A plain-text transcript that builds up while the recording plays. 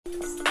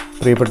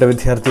പ്രിയപ്പെട്ട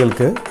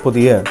വിദ്യാർത്ഥികൾക്ക്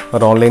പുതിയ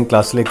ഒരു ഓൺലൈൻ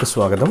ക്ലാസ്സിലേക്ക്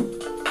സ്വാഗതം.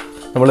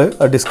 നമ്മൾ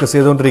ഡിസ്കസ്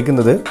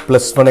ചെയ്തുകൊണ്ടിരിക്കുന്നത്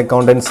 +1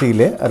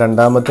 അക്കൗണ്ടൻസിയിലെ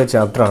രണ്ടാമത്തെ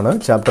ചാപ്റ്ററാണ്.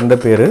 ചാപ്റ്ററിൻ്റെ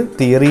പേര്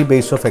തിയറി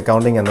ബേസ് ഓഫ്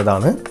അക്കൗണ്ടിങ്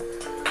എന്നതാണ്.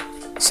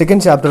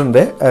 സെക്കൻഡ്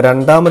ചാപ്റ്ററിൻ്റെ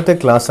രണ്ടാമത്തെ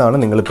ക്ലാസ്സാണ്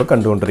നിങ്ങളിപ്പോൾ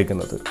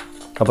കണ്ടുകൊണ്ടിരിക്കുന്നത്.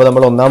 അപ്പോൾ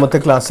നമ്മൾ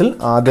ഒന്നാമത്തെ ക്ലാസ്സിൽ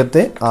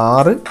ആദ്യത്തെ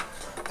 6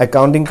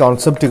 അക്കൗണ്ടിങ്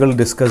കോൺസെപ്റ്റുകൾ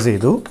ഡിസ്കസ്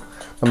ചെയ്തു.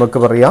 നമുക്ക്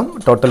പറയാം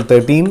ടോട്ടൽ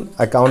 13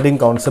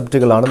 അക്കൗണ്ടിങ്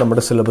കോൺസെപ്റ്റുകളാണ്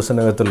നമ്മുടെ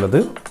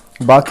സിലബസിനകത്തുള്ളത്.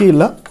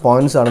 ബാക്കിയുള്ള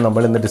പോയിൻറ്റ്സ് ആണ്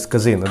നമ്മൾ ഇന്ന്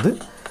ഡിസ്കസ് ചെയ്യുന്നത്.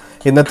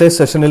 ഇന്നത്തെ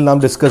സെഷനിൽ നാം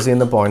ഡിസ്കസ്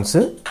ചെയ്യുന്ന points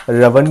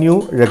revenue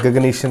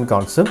recognition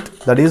concept,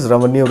 that is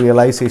revenue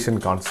realisation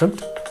concept.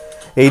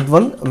 8th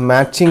one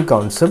matching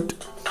concept.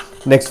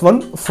 Next one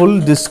full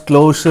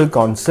disclosure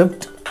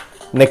concept.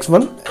 Next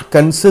one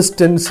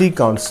consistency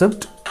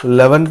concept.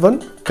 11th one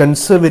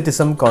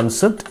conservatism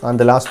concept, and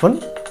the last one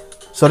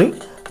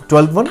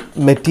 12th one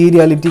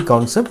materiality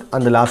concept,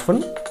 and the last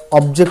one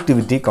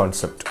objectivity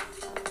concept.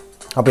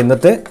 അപ്പോൾ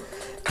ഇന്നത്തെ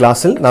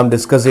ക്ലാസ്സിൽ നാം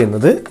discuss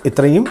ചെയ്യുന്നത്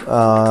ഇത്രയും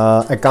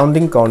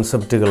accounting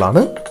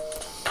കോൺസെപ്റ്റുകളാണ്.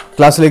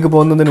 ക്ലാസ്സിലേക്ക്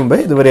പോകുന്നതിന് മുമ്പ്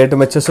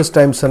ഇതുവരെയായിട്ടും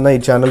HSSTIMES എന്ന ഈ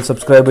ചാനൽ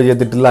സബ്സ്ക്രൈബ്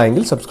ചെയ്തിട്ടില്ല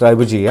എങ്കിൽ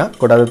സബ്സ്ക്രൈബ് ചെയ്യുക.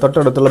 കൂടാതെ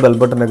തൊട്ടടുത്തുള്ള ബെൽ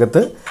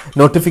ബട്ടനകത്ത്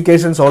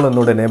നോട്ടിഫിക്കേഷൻസ് ഓൾ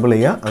എന്നോട് എനേബിൾ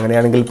ചെയ്യുക.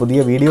 അങ്ങനെയാണെങ്കിൽ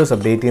പുതിയ വീഡിയോസ്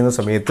അപ്ഡേറ്റ് ചെയ്യുന്ന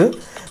സമയത്ത്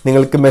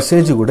നിങ്ങൾക്ക്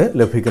മെസ്സേജ് കൂടെ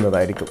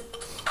ലഭിക്കുന്നതായിരിക്കും.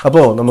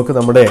 അപ്പോൾ നമുക്ക്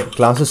നമ്മുടെ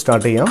ക്ലാസ്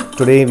സ്റ്റാർട്ട് ചെയ്യാം.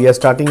 Today we R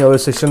starting our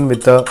session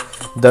with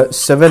the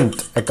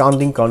 7th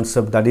accounting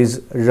concept, that is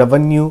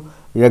revenue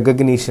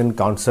recognition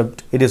concept.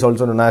 It is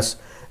also known as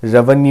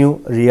revenue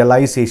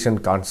realization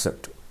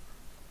concept.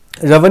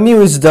 Revenue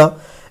is the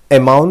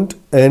amount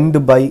earned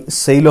by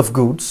sale of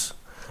goods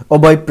or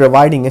by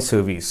providing a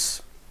service.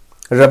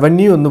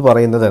 Revenue എന്ന്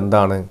പറയുന്നത്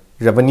എന്താണ്?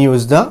 Revenue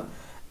is the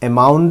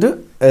amount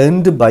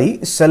earned by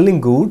selling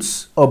goods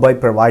or by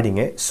providing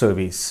a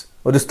service.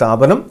 ഒരു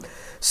സ്ഥാപനം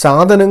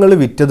സാധനങ്ങൾ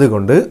വിറ്റത്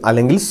കൊണ്ട്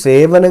അല്ലെങ്കിൽ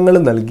സേവനങ്ങൾ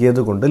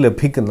നൽകിയത് കൊണ്ട്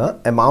ലഭിക്കുന്ന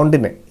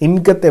എമൗണ്ടിനെ,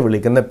 ഇൻകത്തെ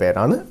വിളിക്കുന്ന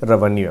പേരാണ്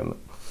റവന്യൂ എന്ന്.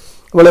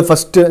 നമ്മൾ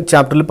ഫസ്റ്റ്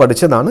ചാപ്റ്ററിൽ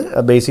പഠിച്ചതാണ്,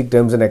 ബേസിക്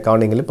ടേംസ് ഇൻ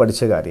അക്കൗണ്ടിങ്ങിൽ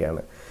പഠിച്ച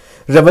കാര്യമാണ്.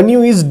 Revenue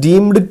is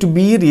deemed to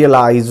B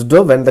realised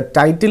when the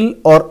title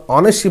or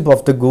ownership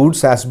of the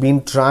goods has been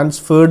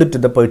transferred to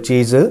the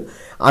purchaser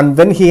and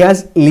when he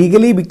has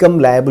legally become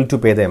liable to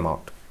pay the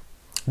amount.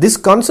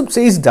 This concept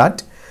says that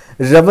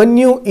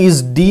revenue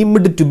is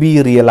deemed to B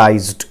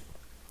realised.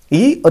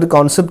 ഈ ഒരു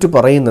concept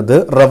പറയുന്നത്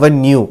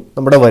revenue,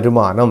 നമ്മുടെ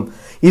വരുമാനം,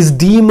 is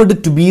deemed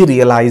to B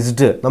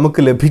realised, നമുക്ക്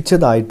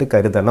ലഭിച്ചതായിട്ട്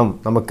കരുതണം,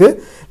 നമുക്ക്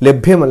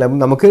ലഭ്യമല്ല,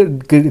 നമുക്ക്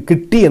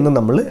കിട്ടിയെന്ന്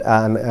നമ്മൾ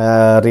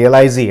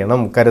റിയലൈസ്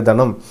ചെയ്യണം,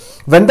 കരുതണം.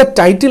 When the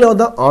title of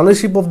the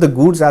ownership of the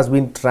goods has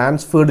been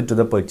transferred to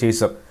the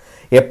purchaser.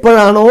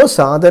 എപ്പോഴാണോ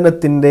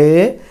സാധനത്തിൻ്റെ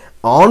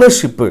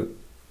ഓണർഷിപ്പ്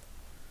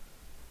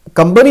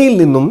കമ്പനിയിൽ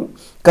നിന്നും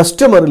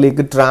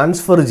കസ്റ്റമറിലേക്ക്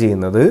ട്രാൻസ്ഫർ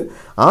ചെയ്യുന്നത്,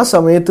 ആ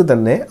സമയത്ത്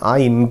തന്നെ ആ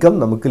ഇൻകം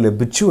നമുക്ക്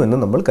ലഭിച്ചു എന്ന്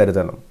നമ്മൾ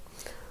കരുതണം.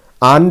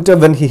 And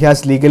when he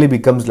has legally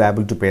becomes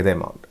liable to pay the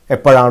amount.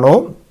 എപ്പോഴാണോ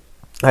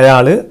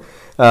അയാൾ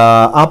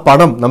ആ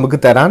പണം നമുക്ക്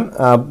തരാൻ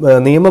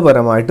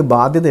നിയമപരമായിട്ട്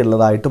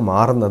ബാധ്യതയുള്ളതായിട്ട്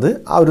മാറുന്നത്,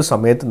 ആ ഒരു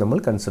സമയത്ത് നമ്മൾ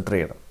കൺസിഡർ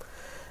ചെയ്യണം.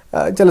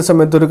 ചില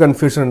സമയത്ത് ഒരു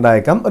കൺഫ്യൂഷൻ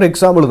ഉണ്ടായേക്കാം. ഒരു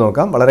എക്സാമ്പിൾ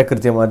നോക്കാം, വളരെ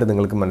കൃത്യമായിട്ട്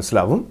നിങ്ങൾക്ക്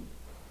മനസ്സിലാവും.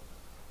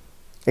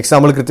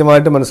 എക്സാമ്പിൾ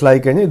കൃത്യമായിട്ട് മനസ്സിലായി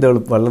കഴിഞ്ഞാൽ ഇത്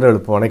വളരെ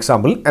എളുപ്പമാണ്.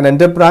 Example, an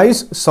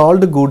enterprise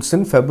sold goods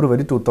in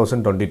February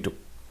 2022.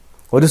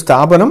 ഒരു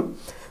സ്ഥാപനം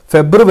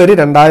February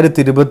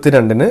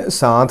 2022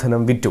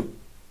 സാധനം വിറ്റു.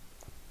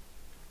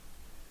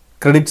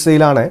 ക്രെഡിറ്റ്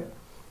സെയിലാണ്.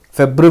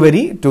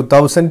 February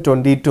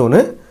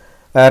 2022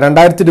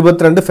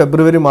 2022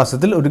 February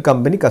മാസത്തിൽ ഒരു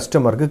കമ്പനി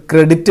കസ്റ്റമർക്ക്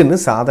ക്രെഡിറ്റിന്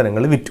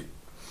സാധനങ്ങൾ വിറ്റു.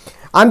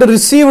 And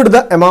received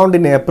the amount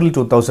in April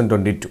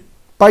 2022.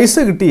 പൈസ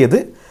കിട്ടിയത്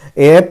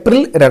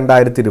April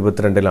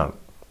 2022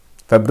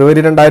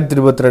 February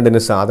 2022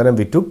 സാധനം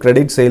വിറ്റു,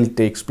 credit sale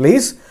takes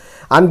place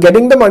and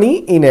getting the money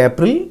in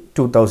April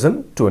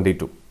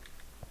 2022.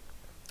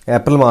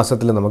 April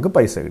മാസത്തിൽ നമുക്ക്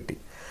പൈസ കിട്ടി.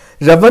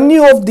 Revenue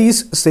of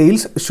these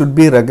sales should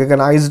be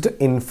recognised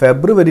in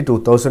February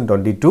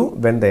 2022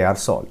 when they are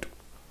sold.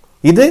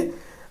 ഇത്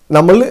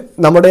നമ്മൾ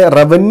നമ്മുടെ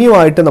റവന്യൂ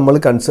ആയിട്ട് നമ്മൾ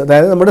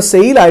അതായത് നമ്മുടെ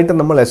സെയിലായിട്ട്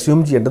നമ്മൾ അസ്യൂം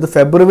ചെയ്യേണ്ടത്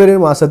February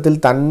മാസത്തിൽ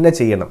തന്നെ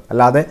ചെയ്യണം.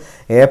 അല്ലാതെ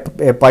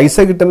പൈസ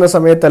കിട്ടുന്ന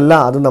സമയത്തല്ല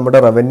അത് നമ്മുടെ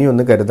റവന്യൂ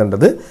എന്ന്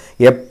കരുതേണ്ടത്.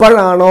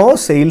 എപ്പോഴാണോ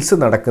സെയിൽസ്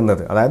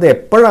നടക്കുന്നത്, അതായത്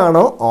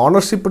എപ്പോഴാണോ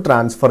ഓണർഷിപ്പ്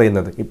ട്രാൻസ്ഫർ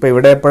ചെയ്യുന്നത്. ഇപ്പോൾ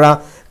ഇവിടെ എപ്പോഴാണ്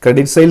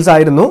ക്രെഡിറ്റ് സെയിൽസ്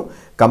ആയിരുന്നു,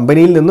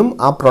 കമ്പനിയിൽ നിന്നും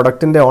ആ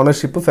പ്രൊഡക്റ്റിൻ്റെ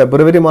ഓണർഷിപ്പ്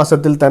February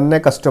മാസത്തിൽ തന്നെ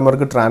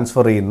കസ്റ്റമർക്ക്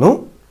ട്രാൻസ്ഫർ ചെയ്യുന്നു.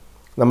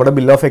 നമ്മുടെ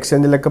ബിൽ ഓഫ്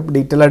എക്സ്ചേഞ്ചിലൊക്കെ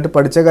ഡീറ്റെയിൽ ആയിട്ട്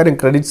പഠിച്ച കാര്യം,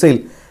 ക്രെഡിറ്റ് സെയിൽ,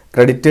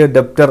 ക്രെഡിറ്റ്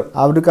ഡെപ്റ്റർ,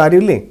 ആ ഒരു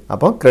കാര്യമില്ലേ.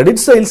 അപ്പോൾ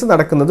ക്രെഡിറ്റ് സെയിൽസ്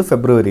നടക്കുന്നത്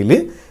ഫെബ്രുവരിയിൽ,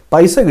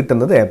 പൈസ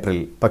കിട്ടുന്നത്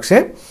ഏപ്രിലിൽ. പക്ഷേ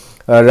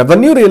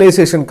റവന്യൂ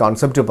റിയലൈസേഷൻ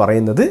കോൺസെപ്റ്റ്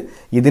പറയുന്നത്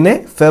ഇതിനെ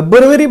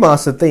February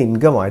മാസത്തെ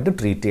ഇൻകമായിട്ട്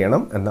ട്രീറ്റ്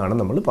ചെയ്യണം എന്നാണ്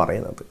നമ്മൾ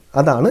പറയുന്നത്.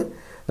 അതാണ്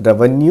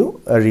റവന്യൂ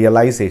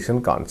റിയലൈസേഷൻ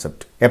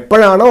കോൺസെപ്റ്റ്.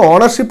 എപ്പോഴാണോ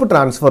ഓണർഷിപ്പ്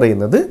ട്രാൻസ്ഫർ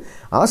ചെയ്യുന്നത്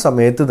ആ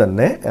സമയത്ത്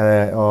തന്നെ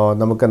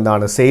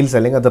നമുക്കെന്താണ് സെയിൽസ്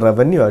അല്ലെങ്കിൽ അത്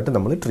റവന്യൂ ആയിട്ട്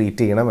നമ്മൾ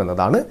ട്രീറ്റ് ചെയ്യണം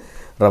എന്നതാണ്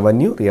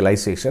revenue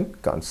realisation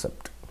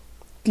concept.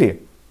 Clear?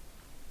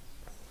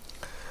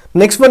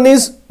 Next one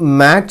is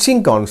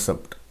matching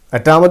concept.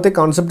 എട്ടാമത്തെ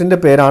കോൺസെപ്റ്റിൻ്റെ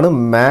പേരാണ്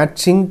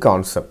matching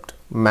concept.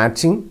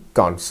 Matching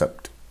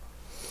concept.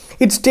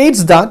 It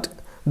states that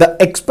the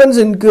expense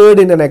incurred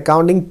in an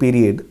accounting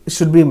period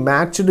should be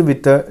matched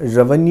with the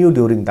revenue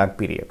during that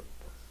period.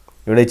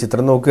 ഇവിടെ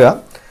ചിത്രം നോക്കുക.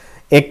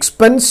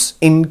 Expense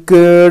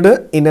incurred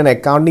in an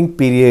accounting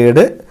period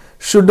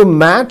should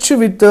match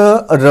with the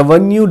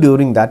revenue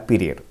during that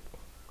period.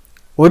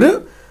 ഒരു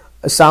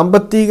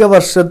സാമ്പത്തിക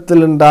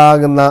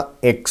വർഷത്തിലുണ്ടാകുന്ന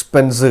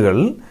എക്സ്പെൻസുകൾ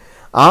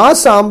ആ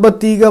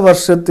സാമ്പത്തിക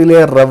വർഷത്തിലെ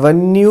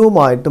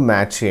റവന്യൂവുമായിട്ട്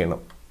match ചെയ്യണം.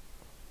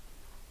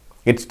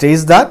 It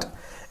states that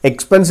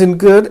expense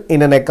incurred in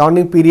an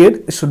accounting period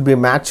should be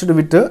matched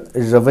with the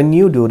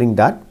revenue during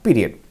that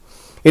period.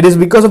 It is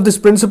because of this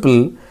principle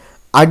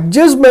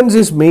adjustments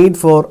is made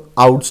for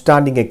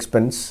outstanding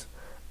expense,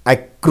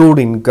 accrued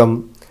income,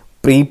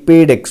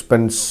 prepaid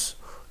expense,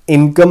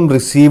 income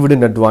received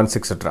in advance,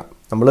 etc.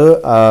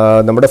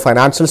 നമ്മുടെ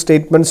financial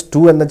statements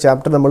 2 എന്ന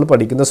chapter നമ്മൾ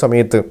പഠിക്കുന്ന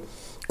സമയത്ത്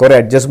കുറേ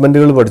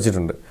അഡ്ജസ്റ്റ്മെൻറ്റുകൾ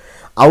പഠിച്ചിട്ടുണ്ട്.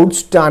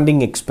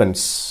 Outstanding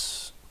expense,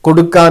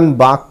 കൊടുക്കാൻ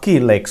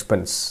ബാക്കിയുള്ള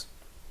expense,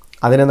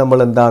 അതിനെ നമ്മൾ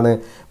എന്താണ്,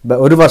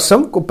 ഒരു വർഷം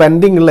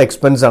പെൻഡിങ് ഉള്ള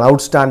എക്സ്പെൻസ് ആണ്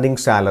ഔട്ട്സ്റ്റാൻഡിങ്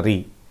സാലറി.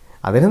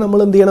 അതിനെ നമ്മൾ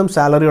എന്ത് ചെയ്യണം,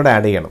 സാലറിയോടെ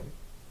ആഡ് ചെയ്യണം.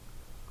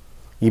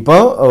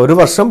 ഇപ്പോൾ ഒരു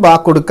വർഷം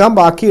കൊടുക്കാൻ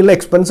ബാക്കിയുള്ള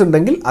എക്സ്പെൻസ്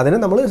ഉണ്ടെങ്കിൽ അതിനെ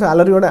നമ്മൾ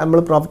സാലറിയോടെ, നമ്മൾ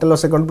profit and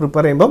loss account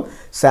prepare ചെയ്യുമ്പം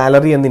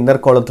സാലറി എന്ന് ഇന്നർ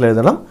കോളത്തിൽ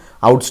എഴുതണം.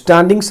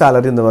 ഔട്ട്സ്റ്റാൻഡിങ്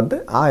സാലറി എന്ന് പറഞ്ഞിട്ട്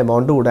ആ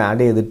എമൗണ്ട് കൂടെ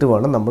ആഡ് ചെയ്തിട്ട്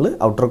വേണം നമ്മൾ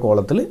ഔട്ടർ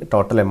കോളത്തിൽ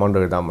ടോട്ടൽ എമൗണ്ട്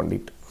എഴുതാൻ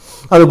വേണ്ടിയിട്ട്.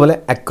 അതുപോലെ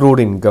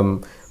accrued income,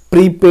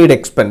 prepaid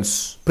expense.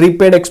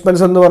 Prepaid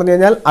expense എന്ന് പറഞ്ഞു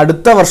കഴിഞ്ഞാൽ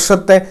അടുത്ത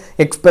വർഷത്തെ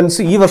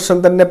എക്സ്പെൻസ് ഈ വർഷം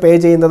തന്നെ പേ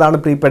ചെയ്യുന്നതാണ്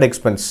പ്രീപെയ്ഡ്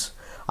എക്സ്പെൻസ്.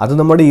 അത്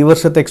നമ്മുടെ ഈ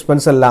വർഷത്തെ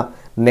എക്സ്പെൻസ് അല്ല,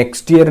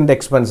 നെക്സ്റ്റ് ഇയറിൻ്റെ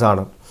എക്സ്പെൻസ്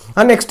ആണ്.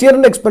 ആ നെക്സ്റ്റ്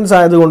ഇയറിൻ്റെ എക്സ്പെൻസ്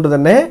ആയതുകൊണ്ട്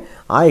തന്നെ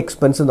ആ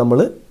എക്സ്പെൻസ് നമ്മൾ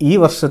ഈ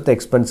വർഷത്തെ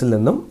എക്സ്പെൻസിൽ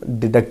നിന്നും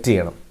ഡിഡക്റ്റ്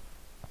ചെയ്യണം.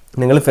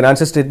 നിങ്ങൾ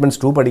ഫിനാൻഷ്യൽ സ്റ്റേറ്റ്മെൻറ്റ്സ്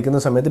 2 പഠിക്കുന്ന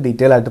സമയത്ത്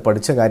ഡീറ്റെയിൽ ആയിട്ട്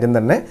പഠിച്ച കാര്യം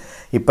തന്നെ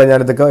ഇപ്പം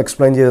ഞാനിതൊക്കെ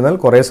എക്സ്പ്ലെയിൻ ചെയ്താൽ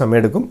കുറേ സമയം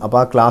എടുക്കും. അപ്പോൾ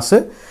ആ ക്ലാസ്,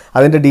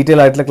 അതിൻ്റെ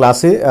ഡീറ്റെയിൽ ആയിട്ടുള്ള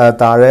ക്ലാസ്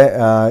താഴെ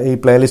ഈ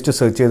പ്ലേലിസ്റ്റ്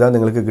സെർച്ച് ചെയ്താൽ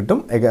നിങ്ങൾക്ക്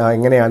കിട്ടും.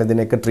 എങ്ങനെയാണ്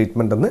ഇതിൻ്റെയൊക്കെ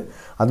ട്രീറ്റ്മെൻറ്റ് എന്ന്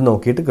അത്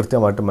നോക്കിയിട്ട്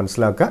കൃത്യമായിട്ട്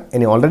മനസ്സിലാക്കുക.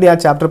 ഇനി ഓൾറെഡി ആ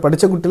ചാപ്റ്റർ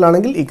പഠിച്ച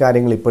കുട്ടികളാണെങ്കിൽ ഈ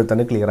കാര്യങ്ങൾ ഇപ്പോൾ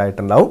തന്നെ ക്ലിയർ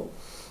ആയിട്ടുണ്ടാവും.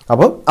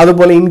 അപ്പോൾ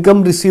അതുപോലെ ഇൻകം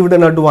റിസീവ്ഡ്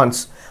ഇൻ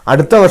അഡ്വാൻസ്,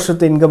 അടുത്ത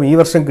വർഷത്തെ ഇൻകം ഈ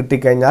വർഷം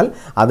കിട്ടിക്കഴിഞ്ഞാൽ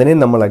അതിനെ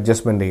നമ്മൾ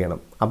അഡ്ജസ്റ്റ്മെൻറ്റ് ചെയ്യണം.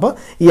 അപ്പോൾ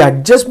ഈ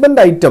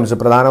അഡ്ജസ്റ്റ്മെൻറ്റ് ഐറ്റംസ്,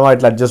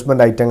 പ്രധാനമായിട്ടുള്ള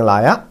adjustment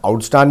ഐറ്റങ്ങളായ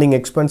outstanding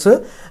expense,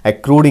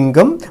 accrued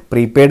income,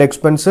 prepaid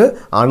expense,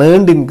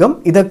 അണേൺഡ് income,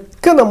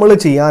 ഇതൊക്കെ നമ്മൾ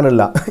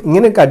ചെയ്യാനുള്ള,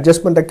 ഇങ്ങനെയൊക്കെ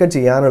അഡ്ജസ്റ്റ്മെൻ്റ് ഒക്കെ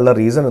ചെയ്യാനുള്ള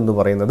റീസൺ എന്ന്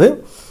പറയുന്നത്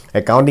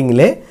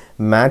അക്കൗണ്ടിങ്ങിലെ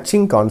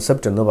മാച്ചിങ്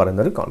കോൺസെപ്റ്റ് എന്ന്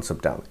പറയുന്നൊരു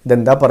കോൺസെപ്റ്റാണ്.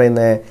 ഇതെന്താ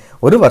പറയുന്നത്,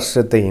 ഒരു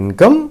വർഷത്തെ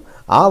ഇൻകം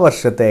ആ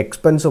വർഷത്തെ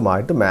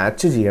എക്സ്പെൻസുമായിട്ട്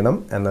മാച്ച് ചെയ്യണം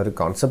എന്നൊരു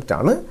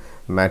കോൺസെപ്റ്റാണ്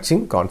matching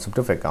concept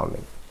of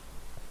accounting.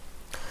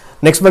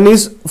 Next one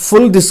is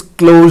full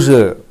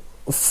disclosure.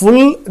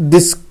 Full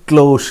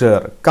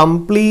disclosure,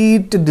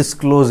 complete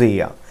disclose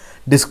ചെയ്യുക.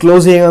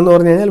 ഡിസ്ക്ലോസ് ചെയ്യുക എന്ന്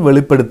പറഞ്ഞു കഴിഞ്ഞാൽ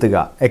വെളിപ്പെടുത്തുക,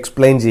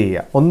 എക്സ്പ്ലെയിൻ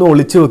ചെയ്യുക, ഒന്നും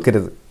ഒളിച്ചു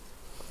വെക്കരുത്.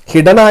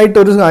 ഹിഡൻ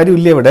ആയിട്ടൊരു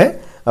കാര്യമില്ല ഇവിടെ,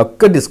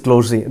 ഒക്കെ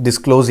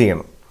ഡിസ്ക്ലോസ്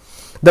ചെയ്യണം.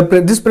 The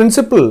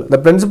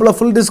principle of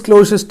full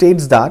disclosure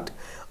states that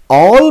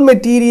all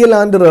material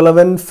and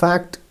relevant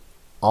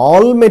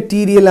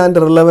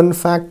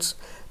facts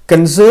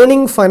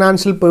concerning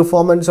financial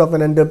performance of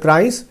an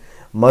enterprise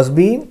must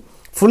be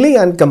fully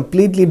and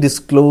completely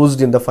disclosed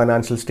in the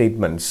financial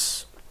statements.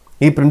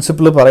 ഈ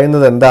പ്രിൻസിപ്പിൾ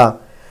പറയുന്നത് എന്താ?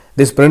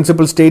 This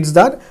principle states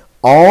that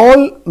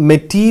all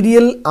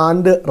material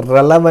and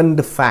relevant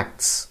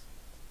facts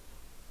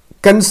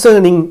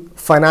concerning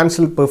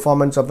financial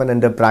performance of an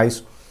enterprise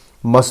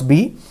must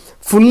be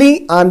fully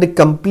and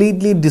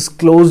completely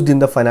disclosed in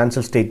the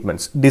financial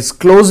statements.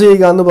 Disclose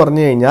ചെയ്യുക എന്ന്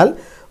പറഞ്ഞു കഴിഞ്ഞാൽ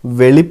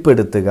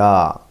വെളിപ്പെടുത്തുക,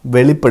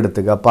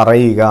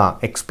 പറയുക,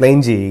 explain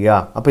ചെയ്യുക.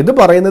 അപ്പോൾ ഇത്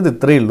പറയുന്നത്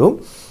ഇത്രയേ ഉള്ളൂ.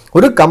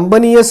 ഒരു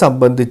കമ്പനിയെ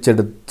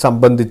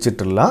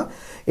സംബന്ധിച്ചിട്ടുള്ള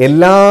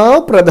എല്ലാ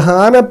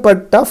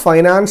പ്രധാനപ്പെട്ട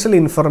ഫൈനാൻഷ്യൽ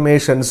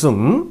ഇൻഫർമേഷൻസും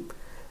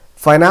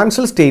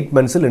ഫൈനാൻഷ്യൽ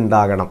സ്റ്റേറ്റ്മെൻറ്റ്സിൽ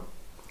ഉണ്ടാകണം.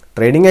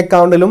 Trading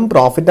അക്കൗണ്ടിലും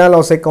profit and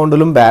loss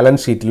അക്കൗണ്ടിലും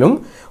balance ഷീറ്റിലും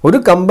ഒരു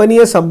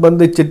കമ്പനിയെ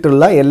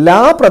സംബന്ധിച്ചിട്ടുള്ള എല്ലാ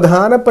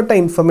പ്രധാനപ്പെട്ട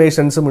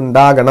ഇൻഫർമേഷൻസും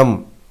ഉണ്ടാകണം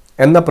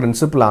എന്ന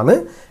പ്രിൻസിപ്പിളാണ്,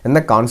 എന്ന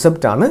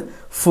കോൺസെപ്റ്റാണ്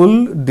full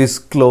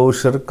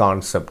disclosure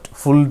concept.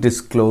 Full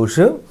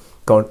disclosure,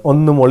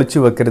 ഒന്നും ഒളിച്ചു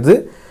വെക്കരുത്,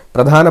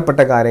 പ്രധാനപ്പെട്ട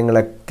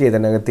കാര്യങ്ങളൊക്കെ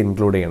ഇതിനകത്ത്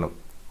ഇൻക്ലൂഡ് ചെയ്യണം.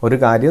 ഒരു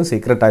കാര്യം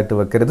സീക്രട്ടായിട്ട്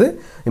വെക്കരുത്,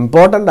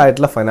 ഇമ്പോർട്ടൻ്റ്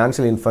ആയിട്ടുള്ള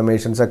ഫൈനാൻഷ്യൽ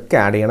ഇൻഫർമേഷൻസ് ഒക്കെ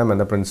ആഡ് ചെയ്യണം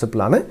എന്ന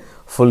പ്രിൻസിപ്പിളാണ്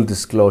full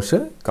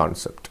disclosure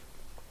concept.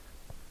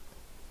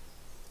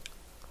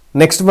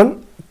 Next one,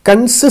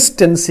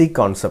 consistency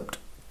concept.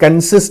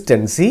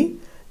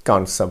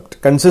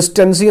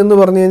 Consistency എന്ന്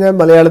പറഞ്ഞു കഴിഞ്ഞാൽ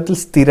മലയാളത്തിൽ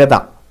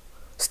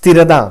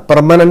സ്ഥിരത,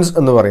 പെർമനൻസ്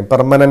എന്ന് പറയും.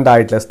 പെർമനൻ്റ്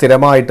ആയിട്ടുള്ള,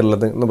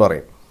 സ്ഥിരമായിട്ടുള്ളത് എന്ന്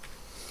പറയും.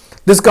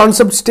 This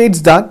concept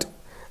States that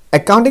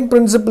accounting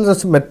principles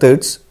and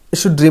methods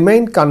should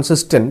remain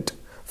consistent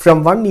from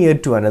 1 year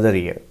to another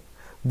year.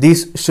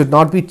 These should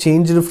not be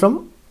changed from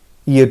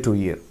year to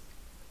year.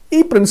 ഈ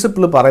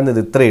പ്രിൻസിപ്പിൾ പറയുന്നത്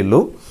ഇത്രയേ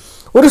ഉള്ളൂ.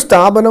 ഒരു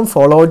സ്ഥാപനം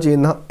ഫോളോ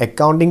ചെയ്യുന്ന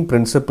അക്കൗണ്ടിംഗ്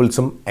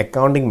പ്രിൻസിപ്പിൾസും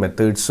അക്കൗണ്ടിംഗ്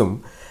മെത്തേഡ്സും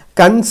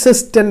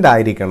കൺസിസ്റ്റൻ്റ്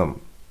ആയിരിക്കണം.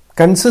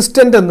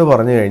 കൺസിസ്റ്റൻ്റ് എന്ന്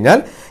പറഞ്ഞു കഴിഞ്ഞാൽ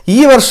ഈ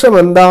വർഷം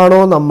എന്താണോ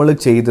നമ്മൾ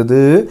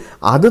ചെയ്തത്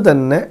അത്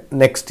തന്നെ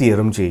നെക്സ്റ്റ്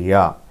ഇയറും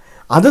ചെയ്യുക,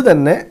 അത്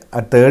തന്നെ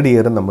തേർഡ്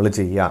ഇയറും നമ്മൾ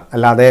ചെയ്യുക.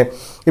 അല്ലാതെ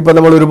ഇപ്പം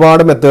നമ്മൾ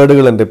ഒരുപാട്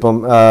മെത്തേഡുകളുണ്ട്. ഇപ്പം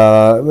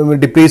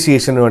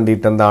ഡിപ്രീസിയേഷന്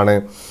വേണ്ടിയിട്ട് എന്താണ്,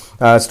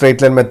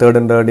 സ്ട്രേറ്റ് ലൈൻ മെത്തേഡ്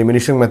ഉണ്ട്,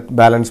 ഡിമിനിഷിംഗ്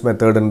ബാലൻസ്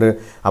മെത്തേഡ് ഉണ്ട്.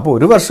 അപ്പോൾ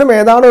ഒരു വർഷം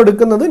ഏതാണോ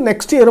എടുക്കുന്നത്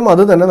നെക്സ്റ്റ് ഇയറും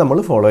അത് തന്നെ നമ്മൾ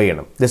ഫോളോ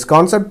ചെയ്യണം. This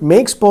concept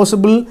makes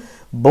possible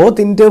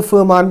both Inter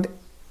firm and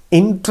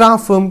intra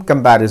firm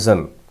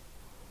comparison.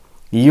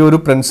 ഈ ഒരു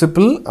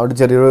പ്രിൻസിപ്പിൾ അവിടെ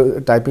ചെറിയൊരു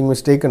ടൈപ്പിംഗ്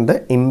മിസ്റ്റേക്ക് ഉണ്ട്.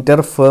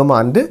 Inter firm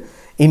and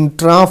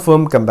intra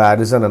firm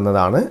comparison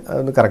എന്നതാണ്,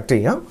 അത് കറക്റ്റ്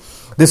ചെയ്യാം.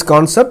 This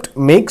concept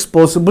makes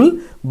possible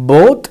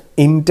both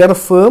Inter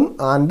firm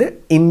and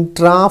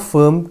intra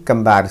firm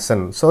comparison.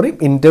 Sorry,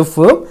 Inter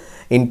firm,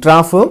 intra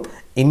firm,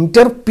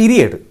 Inter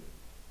period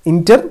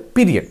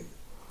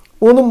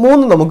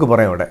മൂന്ന് നമുക്ക്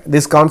പറയാം ഇവിടെ.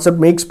 This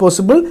concept makes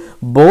possible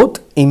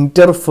both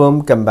Inter firm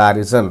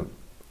comparison.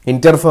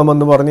 Inter firm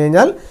എന്ന് പറഞ്ഞു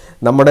കഴിഞ്ഞാൽ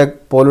നമ്മുടെ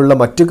പോലുള്ള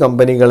മറ്റു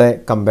കമ്പനികളെ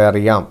കമ്പയർ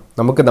ചെയ്യാം.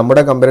 നമുക്ക്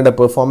നമ്മുടെ കമ്പനിയുടെ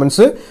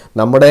പെർഫോമൻസ്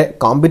നമ്മുടെ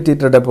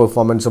കോമ്പറ്റീറ്ററുടെ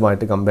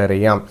പെർഫോമൻസുമായിട്ട് കമ്പയർ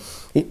ചെയ്യാം.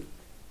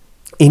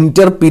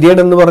 ഇന്റർ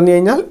പീരിയഡ് എന്ന് പറഞ്ഞു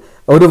കഴിഞ്ഞാൽ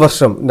ഒരു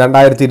വർഷം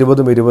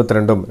 2020-ഉം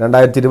 2022-ഉം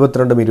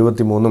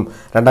 2022-ഉം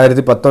 2023-ഉം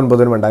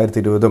 2019-ഉം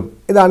 2020-ഉം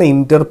ഇതാണ്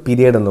ഇന്റർ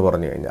പീരിയഡ് എന്ന്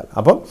പറഞ്ഞു കഴിഞ്ഞാൽ.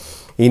 അപ്പം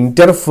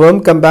Inter firm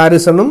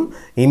കമ്പാരിസണും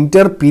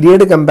Inter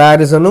period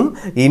കമ്പാരിസണും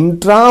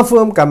intra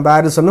firm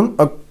കമ്പാരിസണും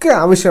ഒക്കെ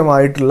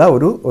ആവശ്യമായിട്ടുള്ള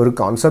ഒരു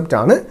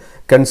കോൺസെപ്റ്റാണ്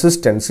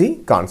consistency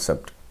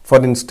concept. For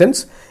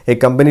instance, A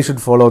company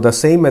should follow the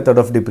same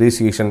method of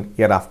depreciation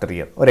year after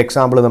year. ഒരു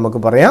എക്സാമ്പിൾ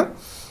നമുക്ക് പറയാം.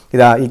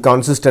 ഇതാ ഈ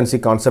consistency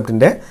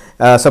കോൺസെപ്റ്റിൻ്റെ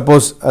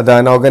suppose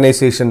an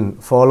organization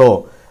follow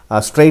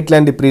straight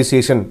line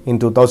depreciation in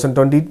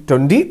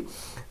 2020,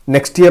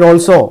 next year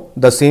also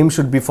the same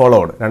should be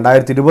followed.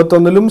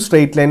 2021-ലും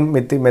straight line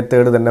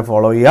method തന്നെ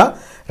follow ചെയ്യുക,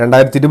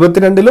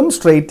 2022-ലും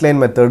straight line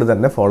method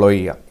തന്നെ follow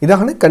ചെയ്യുക.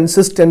 ഇതാണ്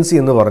കൺസിസ്റ്റൻസി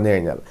എന്ന് പറഞ്ഞു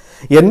കഴിഞ്ഞാൽ.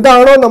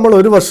 എന്താണോ നമ്മൾ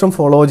ഒരു വർഷം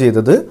ഫോളോ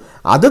ചെയ്തത്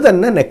അത്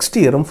തന്നെ നെക്സ്റ്റ്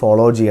ഇയറും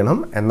ഫോളോ ചെയ്യണം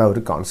എന്ന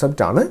ഒരു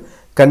കോൺസെപ്റ്റാണ്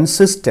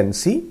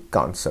consistency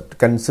concept.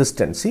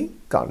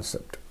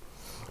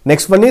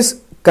 Next one is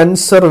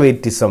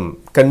conservatism.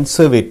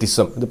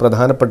 ഇത്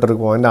പ്രധാനപ്പെട്ട ഒരു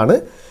പോയിന്റാണ്.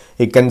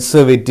 ഈ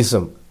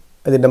കൺസർവേറ്റിസം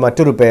ഇതിൻ്റെ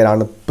മറ്റൊരു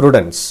പേരാണ്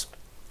prudence.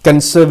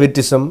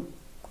 Conservatism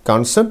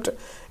concept,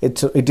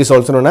 it is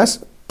also known as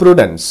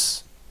prudence.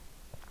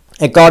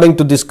 According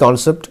to this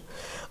concept,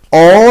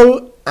 all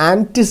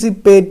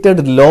anticipated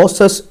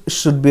losses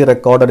should be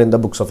recorded in the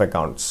books of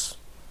accounts.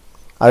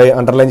 അത്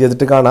underline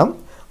ചെയ്തിട്ട് കാണാം.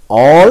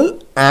 All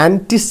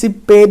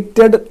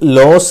anticipated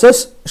losses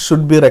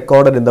should be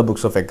recorded in the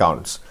books of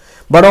accounts.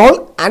 But all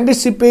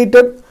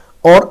anticipated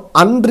or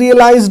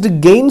unrealized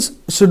gains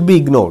should be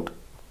ignored.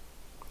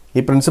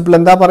 ഈ principle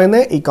എന്താ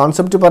പറയുന്നത്? ഈ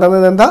concept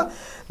പറയുന്നത് എന്താ?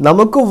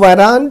 നമുക്ക്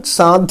വരാൻ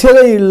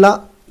സാധ്യതയുള്ള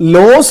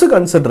ലോസ്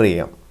കൺസിഡർ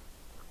ചെയ്യാം.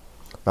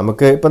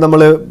 നമുക്ക് ഇപ്പം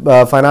നമ്മൾ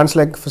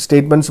ഫൈനാൻഷ്യൽ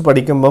സ്റ്റേറ്റ്മെൻറ്റ്സ്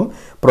പഠിക്കുമ്പം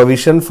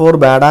provision for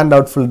bad and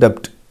doubtful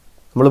ഡെപ്റ്റ്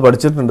നമ്മൾ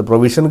പഠിച്ചിട്ടുണ്ട്.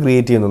 പ്രൊവിഷൻ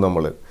ക്രിയേറ്റ് ചെയ്യുന്നു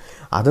നമ്മൾ.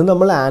 അത്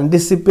നമ്മൾ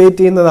ആൻറ്റിസിപ്പേറ്റ്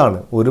ചെയ്യുന്നതാണ്.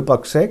 ഒരു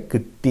പക്ഷേ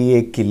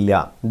കിട്ടിയേക്കില്ല,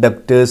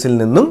 ഡെപ്റ്റേഴ്സിൽ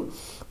നിന്നും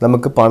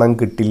നമുക്ക് പണം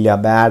കിട്ടില്ല,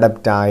 ബാഡ്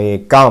ഡെപ്റ്റ്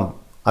ആയേക്കാം.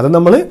 അത്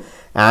നമ്മൾ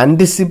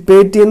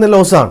ആൻറ്റിസിപ്പേറ്റ് ചെയ്യുന്ന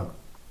ലോസാണ്.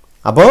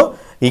 അപ്പോൾ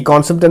ഈ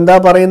കോൺസെപ്റ്റ് എന്താ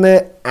പറയുന്നത്?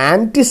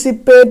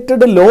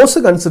 ആൻറ്റിസിപ്പേറ്റഡ് ലോസ്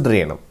കൺസിഡർ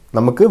ചെയ്യണം.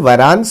 നമുക്ക്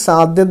വരാൻ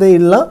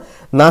സാധ്യതയുള്ള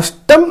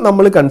നഷ്ടം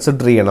നമ്മൾ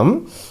കൺസിഡർ ചെയ്യണം.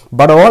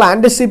 But all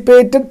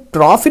anticipated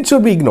profit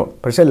should be ignored.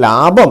 പക്ഷേ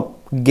ലാഭം,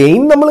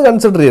 ഗെയിൻ നമ്മൾ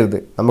കൺസിഡർ ചെയ്യരുത്.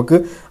 നമുക്ക്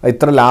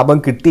ഇത്ര ലാഭം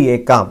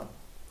കിട്ടിയേക്കാം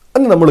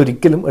എന്ന് നമ്മൾ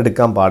ഒരിക്കലും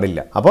എടുക്കാൻ പാടില്ല.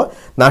 അപ്പോൾ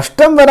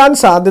നഷ്ടം വരാൻ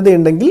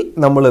സാധ്യതയുണ്ടെങ്കിൽ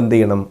നമ്മൾ എന്ത്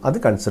ചെയ്യണം? അത്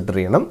കൺസിഡർ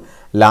ചെയ്യണം.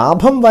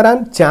 ലാഭം വരാൻ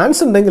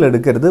ചാൻസ് ഉണ്ടെങ്കിൽ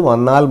എടുക്കരുത്,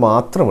 വന്നാൽ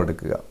മാത്രം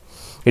എടുക്കുക.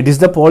 It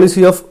is the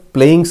policy of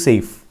playing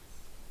safe.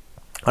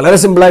 വളരെ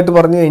സിമ്പിളായിട്ട്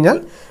പറഞ്ഞു കഴിഞ്ഞാൽ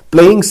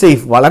പ്ലേയിങ്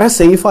സേഫ്, വളരെ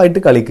സേഫായിട്ട്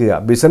കളിക്കുക.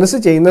 ബിസിനസ്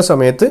ചെയ്യുന്ന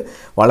സമയത്ത്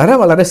വളരെ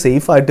വളരെ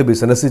സേഫായിട്ട്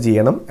ബിസിനസ്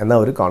ചെയ്യണം എന്ന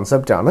ഒരു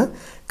കോൺസെപ്റ്റാണ്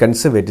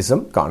conservatism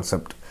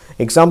concept.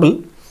 Example,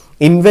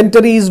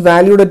 inventory is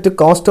valued at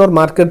cost or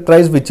market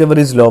price which ever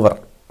is lower.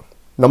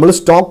 നമ്മൾ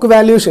സ്റ്റോക്ക്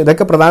വാല്യൂഷൻ,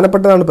 ഇതൊക്കെ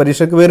പ്രധാനപ്പെട്ടതാണ്,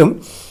 പരീക്ഷയ്ക്ക് വരും.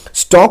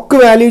 സ്റ്റോക്ക്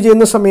വാല്യൂ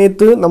ചെയ്യുന്ന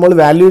സമയത്ത് നമ്മൾ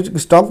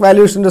സ്റ്റോക്ക്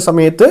വാല്യൂഷൻ്റെ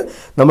സമയത്ത്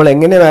നമ്മൾ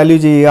എങ്ങനെ വാല്യൂ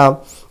ചെയ്യുക?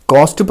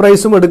 കോസ്റ്റ്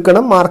പ്രൈസും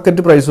എടുക്കണം,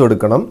 മാർക്കറ്റ് പ്രൈസും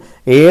എടുക്കണം.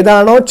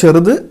 ഏതാണോ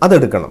ചെറുത്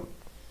അതെടുക്കണം.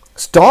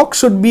 Stock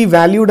should be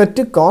valued at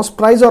cost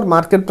price or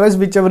market price,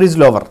 whichever is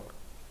lower.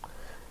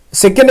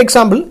 Second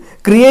example,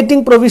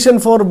 creating provision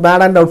for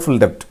bad and doubtful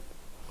debt.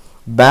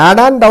 Bad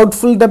and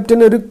doubtful debt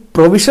in ഒരു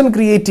പ്രൊവിഷൻ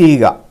ക്രിയേറ്റ്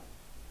ചെയ്യുക.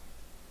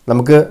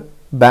 നമുക്ക്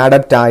bad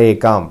ഡെപ്റ്റ്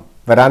ആയേക്കാം,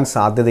 വരാൻ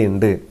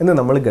സാധ്യതയുണ്ട് എന്ന്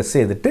നമ്മൾ ഗസ്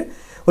ചെയ്തിട്ട്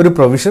ഒരു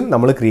പ്രൊവിഷൻ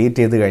നമ്മൾ ക്രിയേറ്റ്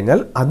ചെയ്ത്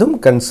കഴിഞ്ഞാൽ അതും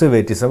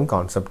കൺസർവേറ്റിസം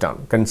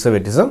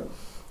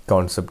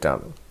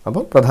കോൺസെപ്റ്റാണ്.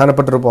 അപ്പോൾ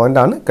പ്രധാനപ്പെട്ടൊരു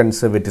പോയിന്റാണ്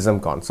കൺസർവേറ്റിസം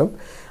കോൺസെപ്റ്റ്.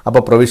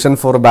 അപ്പോൾ provision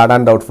for bad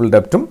and doubtful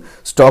ഡെപ്റ്റും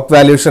stock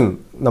valuation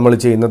നമ്മൾ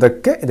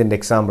ചെയ്യുന്നതൊക്കെ ഇതിൻ്റെ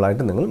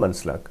എക്സാമ്പിളായിട്ട് നിങ്ങൾ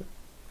മനസ്സിലാക്കുക.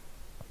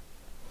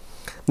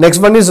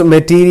 Next one is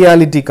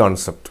materiality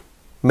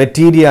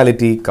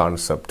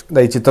concept.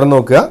 ഈ ചിത്രം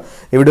നോക്കുക.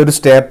 ഇവിടെ ഒരു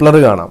സ്റ്റേപ്ലർ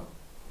കാണാം.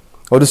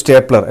 ഒരു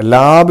സ്റ്റേപ്ലർ,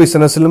 എല്ലാ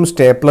ബിസിനസ്സിലും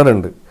സ്റ്റേപ്ലർ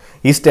ഉണ്ട്.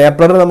 ഈ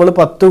സ്റ്റേപ്ലർ നമ്മൾ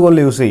 10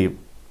 കൊല്ലം യൂസ് ചെയ്യും.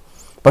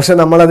 പക്ഷെ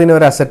നമ്മളതിനെ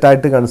ഒരു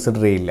അസറ്റായിട്ട്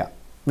കൺസിഡർ ചെയ്യില്ല.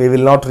 We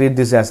will not treat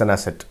this as an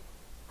asset.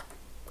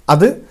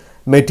 അത്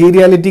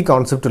മെറ്റീരിയാലിറ്റി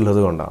കോൺസെപ്റ്റ് ഉള്ളത്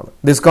കൊണ്ടാണ്.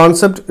 This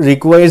concept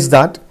requires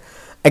that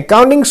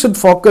accounting should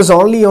focus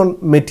only on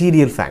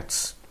material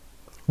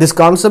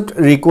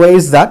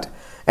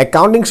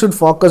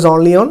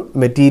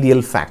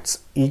facts.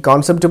 ഈ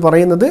കോൺസെപ്റ്റ്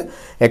പറയുന്നത്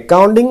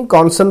അക്കൗണ്ടിങ്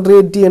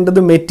കോൺസെൻട്രേറ്റ്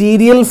ചെയ്യേണ്ടത്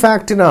material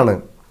ഫാക്റ്റിനാണ്.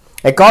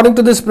 According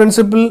to this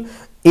principle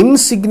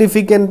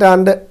insignificant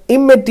and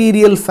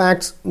immaterial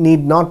facts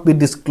need not be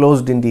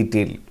disclosed in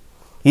detail.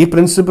 ഈ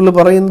principle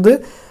പറയുന്നത്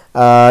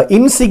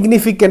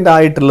insignificant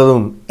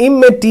ആയിട്ടുള്ളതും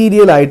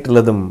immaterial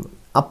ആയിട്ടുള്ളതും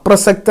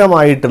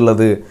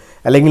അപ്രസക്തമായിട്ടുള്ളത്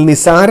അല്ലെങ്കിൽ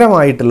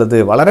നിസ്സാരമായിട്ടുള്ളത്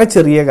വളരെ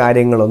ചെറിയ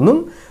കാര്യങ്ങളൊന്നും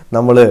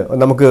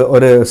നമുക്ക്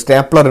ഒരു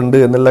സ്റ്റാപ്ലർ ഉണ്ട്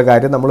എന്നുള്ള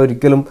കാര്യം നമ്മൾ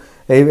ഒരിക്കലും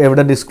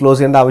എവിടെ ഡിസ്ക്ലോസ്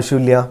ചെയ്യേണ്ട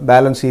ആവശ്യമില്ല.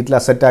 ബാലൻസ് ഷീറ്റിൽ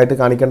അസറ്റായിട്ട്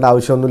കാണിക്കേണ്ട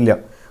ആവശ്യമൊന്നുമില്ല.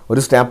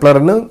 ഒരു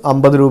സ്റ്റാപ്ലറിന്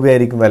 50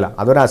 രൂപയായിരിക്കും വില.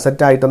 അതൊരു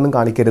അസറ്റായിട്ടൊന്നും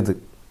കാണിക്കരുത്.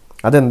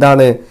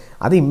 അതെന്താണ്?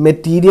 അത്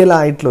ഇമ്മെറ്റീരിയൽ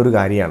ആയിട്ടുള്ളൊരു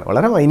കാര്യമാണ്,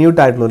 വളരെ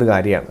മൈന്യൂട്ടായിട്ടുള്ളൊരു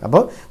കാര്യമാണ്.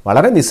 അപ്പോൾ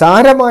വളരെ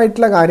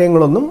നിസ്സാരമായിട്ടുള്ള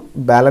കാര്യങ്ങളൊന്നും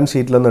ബാലൻസ്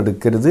ഷീറ്റിലൊന്നും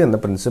എടുക്കരുത് എന്ന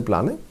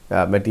പ്രിൻസിപ്പിളാണ്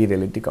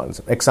materiality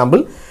concept. Example,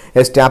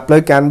 A stapler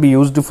can be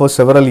used for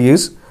several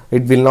years.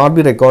 It will not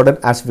be recorded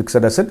as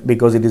fixed asset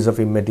because it is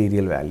of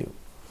immaterial value.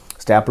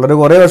 Stapler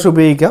കുറേ വർഷം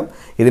ഉപയോഗിക്കാം,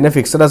 ഇതിനെ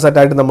ഫിക്സഡ്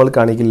അസറ്റായിട്ട് നമ്മൾ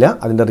കാണിക്കില്ല.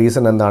 അതിൻ്റെ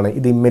റീസൺ എന്താണ്?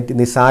 ഇത്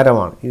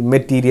നിസ്സാരമാണ്,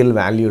 ഇമ്മെറ്റീരിയൽ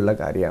വാല്യൂ ഉള്ള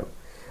കാര്യമാണ്.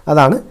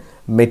 അതാണ്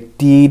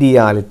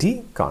materiality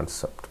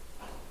concept.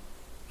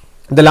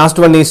 The last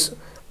one is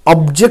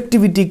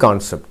Objectivity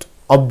Concept.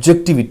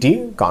 Objectivity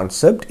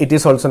Concept, it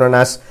is also known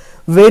as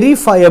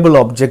Verifiable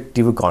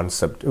Objective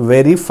Concept.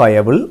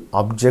 Verifiable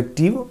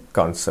Objective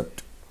Concept.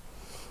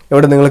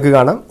 ഇവിടെ നിങ്ങൾക്ക്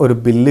കാണാം, ഒരു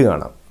ബില്ല്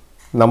കാണാം.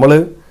 നമ്മൾ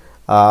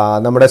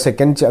നമ്മുടെ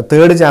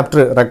third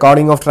chapter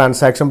recording of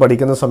transaction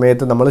പഠിക്കുന്ന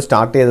സമയത്ത് നമ്മൾ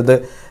സ്റ്റാർട്ട് ചെയ്തത്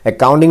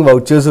അക്കൗണ്ടിങ്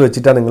വൗച്ചേഴ്സ്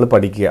വെച്ചിട്ടാണ് നിങ്ങൾ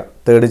പഠിക്കുക.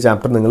 തേർഡ്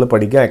ചാപ്റ്റർ നിങ്ങൾ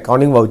പഠിക്കുക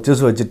അക്കൗണ്ടിങ്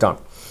വൗച്ചേഴ്സ് വെച്ചിട്ടാണ്.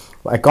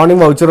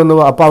 അക്കൗണ്ടിങ് വൗച്ചർ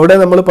എന്ന് അപ്പോൾ അവിടെ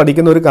നമ്മൾ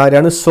പഠിക്കുന്ന ഒരു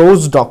കാര്യമാണ്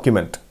സോഴ്സ്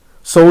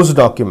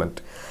ഡോക്യുമെൻറ്റ്.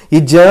 ഈ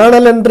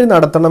ജേണൽ എൻട്രി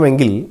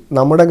നടത്തണമെങ്കിൽ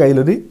നമ്മുടെ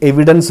കയ്യിലൊരു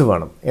എവിഡൻസ്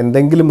വേണം,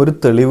 എന്തെങ്കിലും ഒരു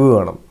തെളിവ്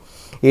വേണം,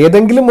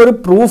 ഏതെങ്കിലും ഒരു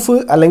പ്രൂഫ്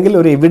അല്ലെങ്കിൽ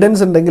ഒരു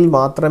എവിഡൻസ് ഉണ്ടെങ്കിൽ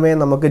മാത്രമേ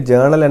നമുക്ക്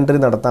ജേണൽ എൻട്രി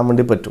നടത്താൻ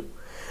വേണ്ടി പറ്റൂ.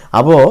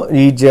 അപ്പോൾ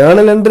ഈ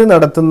ജേണൽ എൻട്രി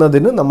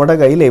നടത്തുന്നതിന് നമ്മുടെ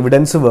കയ്യിൽ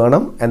എവിഡൻസ്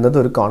വേണം എന്നത്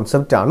ഒരു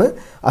കോൺസെപ്റ്റാണ്.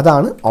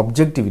 അതാണ്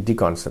objectivity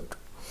concept.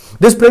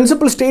 This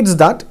principle States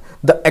that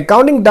the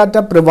accounting data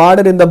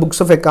provided in the books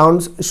of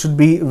accounts should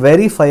be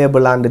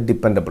verifiable and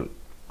dependable.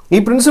 ഈ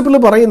പ്രിൻസിപ്പിൾ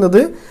പറയുന്നത്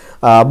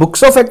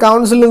ബുക്സ് ഓഫ്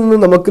അക്കൗണ്ട്സിൽ നിന്ന്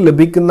നമുക്ക്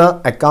ലഭിക്കുന്ന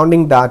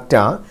അക്കൗണ്ടിങ് ഡാറ്റ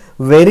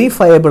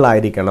വെരിഫയബിൾ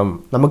ആയിരിക്കണം,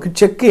 നമുക്ക്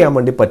ചെക്ക് ചെയ്യാൻ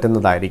വേണ്ടി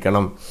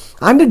പറ്റുന്നതായിരിക്കണം.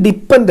 ആൻഡ്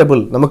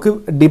ഡിപ്പെൻഡബിൾ, നമുക്ക്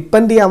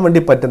ഡിപ്പെൻഡ് ചെയ്യാൻ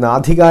വേണ്ടി പറ്റുന്ന,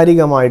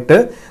 ആധികാരികമായിട്ട്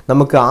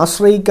നമുക്ക്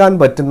ആശ്രയിക്കാൻ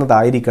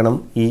പറ്റുന്നതായിരിക്കണം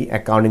ഈ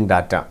accounting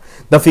data.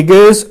 The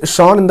figures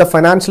shown in the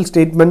financial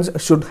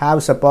statements should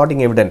have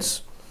supporting evidence.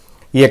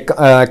 ഈ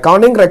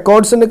അക്കൗണ്ടിങ്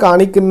റെക്കോർഡ്സിന്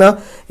കാണിക്കുന്ന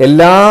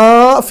എല്ലാ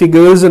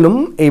ഫിഗേഴ്സിനും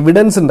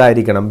എവിഡൻസ്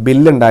ഉണ്ടായിരിക്കണം.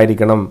 ബില്ല്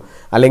ഉണ്ടായിരിക്കണം,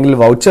 അല്ലെങ്കിൽ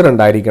വൗച്ചർ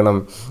ഉണ്ടായിരിക്കണം,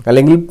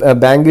 അല്ലെങ്കിൽ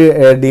ബാങ്ക്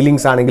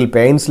ഡീലിങ്സ് ആണെങ്കിൽ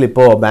പെയിൻ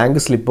സ്ലിപ്പോ ബാങ്ക്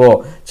സ്ലിപ്പോ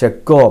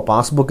ചെക്കോ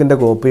പാസ്ബുക്കിൻ്റെ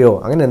കോപ്പിയോ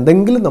അങ്ങനെ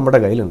എന്തെങ്കിലും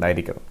നമ്മുടെ കയ്യിൽ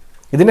ഉണ്ടായിരിക്കണം.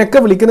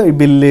 ഇതിനൊക്കെ വിളിക്കുന്ന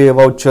ബില്ല്,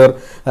 വൗച്ചർ,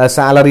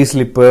 സാലറി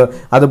സ്ലിപ്പ്,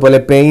 അതുപോലെ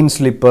പെയിൻ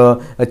സ്ലിപ്പ്,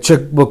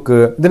 ചെക്ക് ബുക്ക്,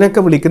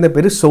 ഇതിനൊക്കെ വിളിക്കുന്ന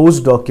പേര്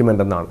സോഴ്സ്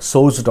ഡോക്യുമെൻ്റ് എന്നാണ്.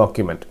 Source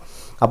document.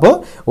 അപ്പോൾ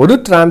ഒരു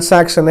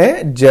ട്രാൻസാക്ഷനെ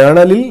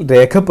ജേണലിൽ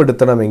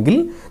രേഖപ്പെടുത്തണമെങ്കിൽ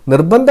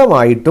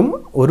നിർബന്ധമായിട്ടും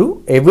ഒരു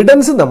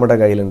എവിഡൻസ് നമ്മുടെ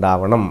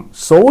കയ്യിലുണ്ടാവണം,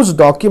 സോഴ്സ്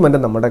ഡോക്യുമെൻ്റ്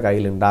നമ്മുടെ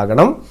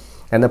കയ്യിലുണ്ടാകണം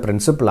എന്ന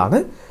പ്രിൻസിപ്പിളാണ്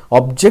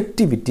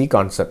ഒബ്ജക്റ്റിവിറ്റി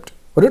കോൺസെപ്റ്റ്.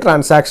 ഒരു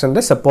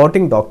ട്രാൻസാക്ഷൻ്റെ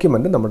സപ്പോർട്ടിംഗ്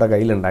ഡോക്യുമെൻ്റ് നമ്മുടെ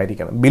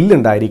കയ്യിലുണ്ടായിരിക്കണം,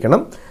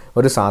 ബില്ലുണ്ടായിരിക്കണം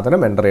ഒരു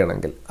സാധനം എൻ്റർ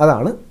ചെയ്യണമെങ്കിൽ.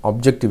 അതാണ്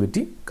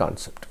ഒബ്ജക്റ്റിവിറ്റി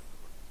കോൺസെപ്റ്റ്.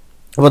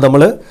 അപ്പോൾ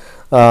നമ്മൾ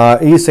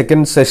ഈ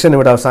സെക്കൻഡ് സെഷൻ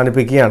ഇവിടെ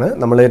അവസാനിപ്പിക്കുകയാണ്.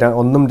 നമ്മൾ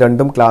 1ഉം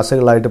 2ഉം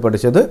ക്ലാസ്സുകളായിട്ട്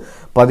പഠിച്ചത്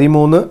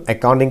 13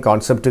 അക്കൗണ്ടിങ്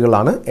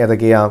കോൺസെപ്റ്റുകളാണ്.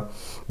 ഏതൊക്കെയാണ്?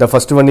 The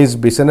first one is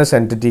business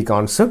entity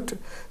concept,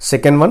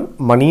 second one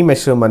money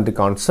measurement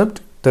concept,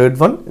 third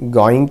one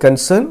going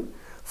concern,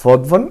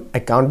 fourth one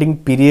accounting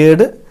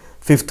period,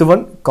 fifth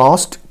one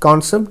cost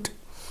concept,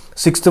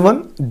 sixth one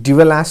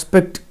dual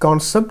aspect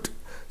concept,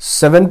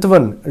 seventh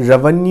one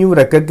revenue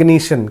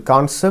recognition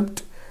concept,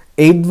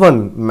 eighth one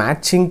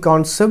matching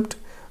concept,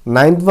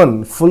 9th one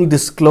full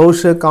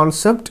disclosure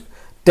concept,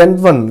 10th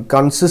one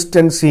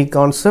consistency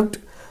concept,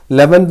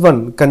 11th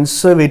one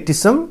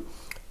conservatism,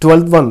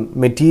 12th one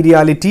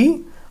materiality,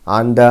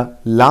 and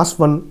last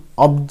one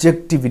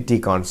objectivity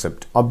concept.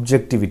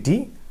 Objectivity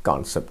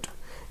concept.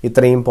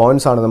 ഇത്രയും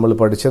points ആണ് നമ്മൾ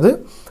പഠിച്ചത്.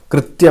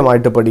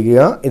 കൃത്യമായിട്ട് പഠിക്കുക.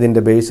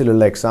 ഇതിൻ്റെ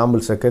ബേസിലുള്ള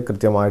examples ഒക്കെ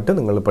കൃത്യമായിട്ട്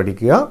നിങ്ങൾ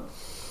പഠിക്കുക.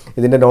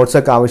 ഇതിൻ്റെ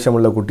നോട്ട്സൊക്കെ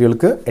ആവശ്യമുള്ള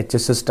കുട്ടികൾക്ക്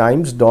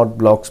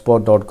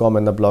hsstimes.blogspot.com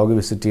എന്ന ബ്ലോഗ്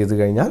വിസിറ്റ് ചെയ്ത്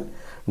കഴിഞ്ഞാൽ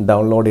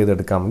ഡൗൺലോഡ്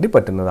ചെയ്തെടുക്കാൻ വേണ്ടി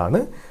പറ്റുന്നതാണ്.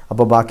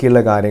 അപ്പോൾ ബാക്കിയുള്ള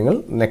കാര്യങ്ങൾ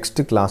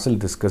നെക്സ്റ്റ് ക്ലാസ്സിൽ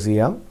ഡിസ്കസ്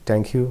ചെയ്യാം.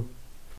 Thank you.